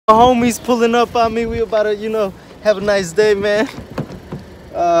Homies pulling up on me. We about to, you know, have a nice day, man.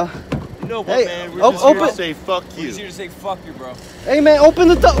 You know what, hey, man? We're just here to say fuck you. We're just here to say fuck you, bro. Hey, man, open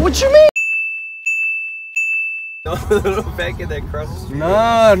the door. What you mean? No, the little fat kid that crossed the street. No,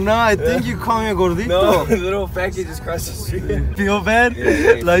 I think you call me a gordito. No, the little fat kid just crossed the street. Feel bad?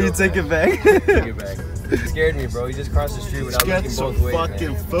 Yeah, No, you take it back. Take it back. He scared me, bro. He just crossed the street without looking both ways.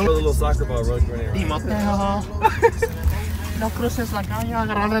 Fucking A little soccer ball running around. No cruces la calle,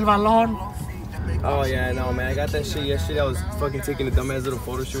 agarrar el balón. Oh yeah, no man, I got that shit yesterday. I was fucking taking a dumbass little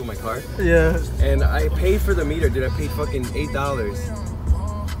photo shoot with my car. Yeah. And I paid for the meter, dude. I paid fucking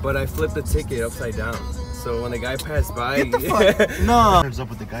 $8. But I flipped the ticket upside down. So when the guy passed by, Get the fuck. No. Turns up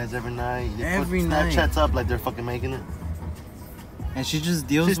with the guys every night. Every night. Snapchats up like they're fucking making it. And she just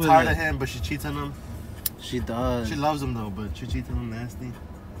deals with it. She's tired of him, but she cheats on him. She does. She loves him though, but she cheats on him nasty.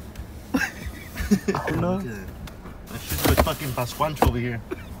 I don't know. That shit's with fucking Pascuancho over here.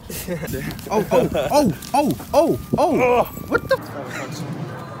 Oh. What the?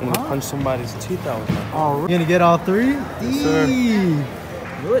 I'm gonna punch somebody's teeth out with that. Oh, you gonna get all three? Yes, sir.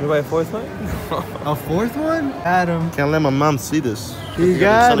 You buy a fourth one? A fourth one? Adam. Can't let my mom see this. You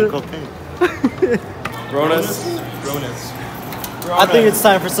got it. Cocaine. Ronas. I think it's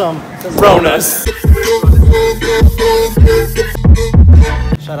time for some Ronas.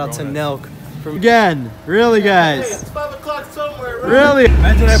 Shout out to Nelk. Again, really, guys? It's 5 o'clock somewhere, right? Really?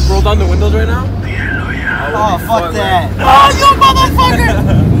 Imagine I rolled down the windows right now. Oh, fuck that. Oh, you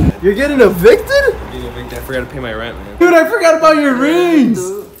motherfucker! You're getting evicted? I forgot to pay my rent, man. Dude, I forgot about your rings.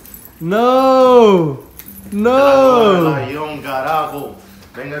 No. Rayón, carajo.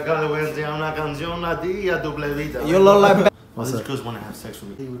 Venga acá, le voy a enseñar una canción a ti y a tu plebita. You look like. What's these girls want to have sex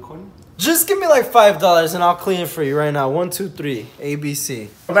with me? Are you recording? Just give me like $5 and I'll clean it for you right now. 1, 2, 3. ABC.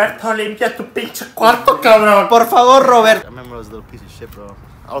 Roberto, limpia tu pinche cuarto, cabrón. Por favor, Robert. I remember I was a little piece of shit, bro.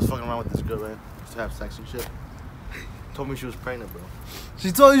 I was fucking around with this girl, right? Just to have sex and shit. Told me she was pregnant, bro.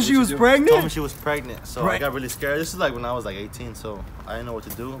 She told you she was Told me pregnant? she was pregnant, so I got really scared. This is like when I was like 18, so I didn't know what to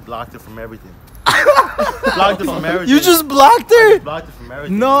do. Blocked her from everything. Blocked her from everything. You just blocked her? Blocked her from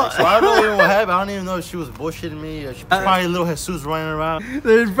everything. No. Like, so I don't even know what happened. I don't even know if she was bullshitting me. Or she probably little Jesus running around.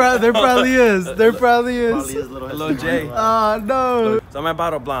 There probably is. There probably is. Probably is little Hello, Jesus Jay. running around. Oh, no. So I'm at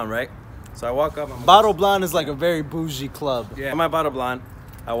Bottle Blonde, right? So I walk up. Bottle Blonde is like a very bougie club. Yeah. I'm at Bottle Blonde.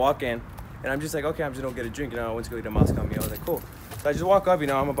 I walk in, and I'm just like, okay, I'm just gonna get a drink. You know, I went to go eat a Moscow meal. I was like, cool. So I just walk up, you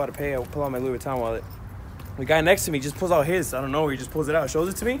know, I'm about to pay. I pull out my Louis Vuitton wallet. The guy next to me just pulls out his. I don't know. He just pulls it out, shows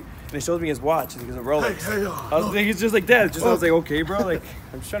it to me, and he shows me his watch. And he goes, a Rolex. I was like, it's just like that. I was like, okay, bro. Like,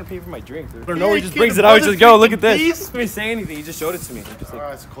 I'm just trying to pay for my drink. Dude. I don't know. He just brings it out. He's just, yo, look at this. He didn't say anything. He just showed it to me. I'm just like,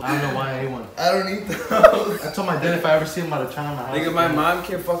 I don't know why anyone. I don't eat those. I told my dad if I ever see him out of China, my house. Nigga, my mom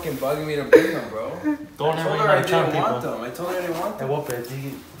kept fucking bugging me to bring them, bro. Don't I ever told eat her out I of China, didn't want people. them. I told her I didn't want Hey, them. what,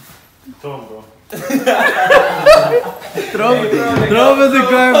 Betty? Throw him, bro. Throw him in the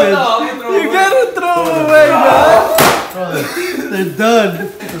garbage. You gotta throw them away, man. They're done.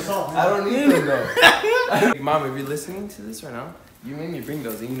 I don't need them, though. Mom, if you're listening to this right now, you made me bring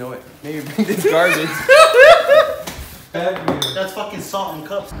those, and you know it. Maybe bring this garbage. That's fucking salt in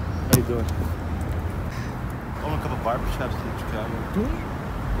cups. How you doing? I own a couple barbershops in Chicago.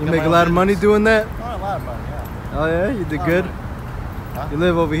 You make a lot of money doing that? Not a lot of money, yeah. Oh, yeah? You did good? Huh? You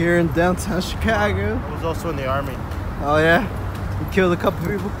live over here in downtown Chicago? I was also in the army. Oh, yeah? You killed a couple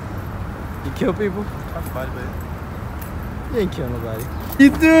people? You kill people? Talk about it, baby. You ain't kill nobody. You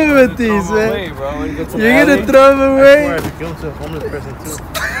doing with these, man? Away, bro. When you go to the You're gonna alley. throw them I away? swear, if you give them to a homeless person too.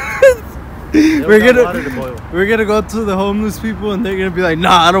 We're gonna go to the homeless people and they're gonna be like,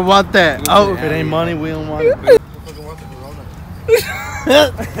 nah, I don't want that. Oh, If it ain't money, we don't want it.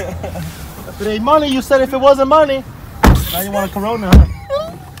 If it ain't money, you said if it wasn't money. Now you want a Corona, huh?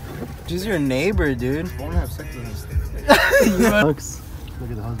 she's your neighbor, dude. I want to have sex with this. Look Look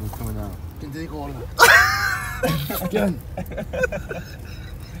at the husband coming out. Again.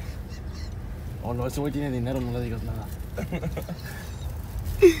 Oh no, ese güey tiene dinero, no le digas nada.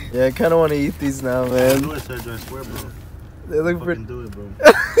 Yeah, I kind of want to eat these now, man. Do it, Sergio, I swear, bro. They look Fucking pretty. do it, bro.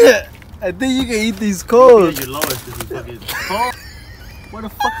 I think you can eat these Yeah, cold. you're lowest. This is fucking cold. Where the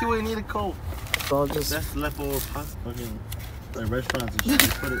fuck do we need a cold? So I'll just. That's leftover pasta. Fucking like restaurants and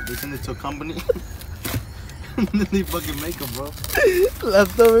shit. They send it to a company. And then they fucking make them, bro.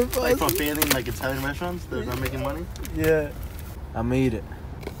 Leftover Like pasta. from failing like Italian restaurants, they're not making money. Yeah. I'm gonna eat it.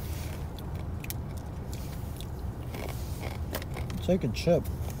 Chicken chip.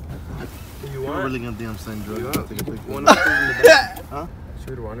 You We're want? really gonna damn send drugs. You Take a want? picture. One of the in the back. Huh?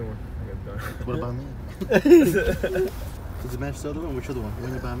 Shoot one anyone. What about me? Does the match the other one? Which other one?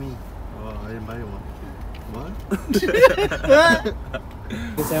 When you buy me? Oh, I didn't buy you one. What? Chicken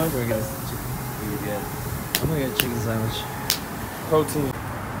sandwich or get a chicken? I'm gonna get a chicken sandwich. Protein.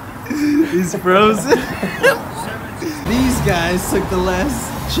 He's frozen. These guys took the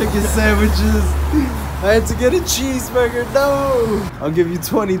last chicken sandwiches. I had to get a cheeseburger. No! I'll give you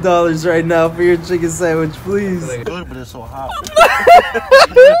 $20 right now for your chicken sandwich, please. It's good, but it's so hot.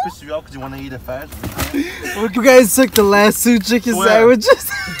 It pisses you off because you want to eat it fast. You guys took the last 2 chicken sandwiches.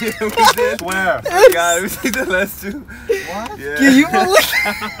 Yeah, we did. Where? God, we took the last 2. What? Yeah. Can you believe?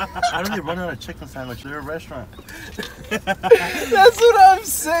 How do they run out of chicken sandwich? They're a restaurant. That's what I'm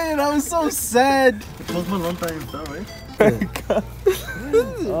saying. I was so sad. Close my lunch time, right?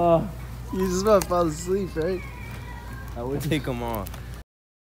 Oh, you just about to fall asleep, right? I would take them off.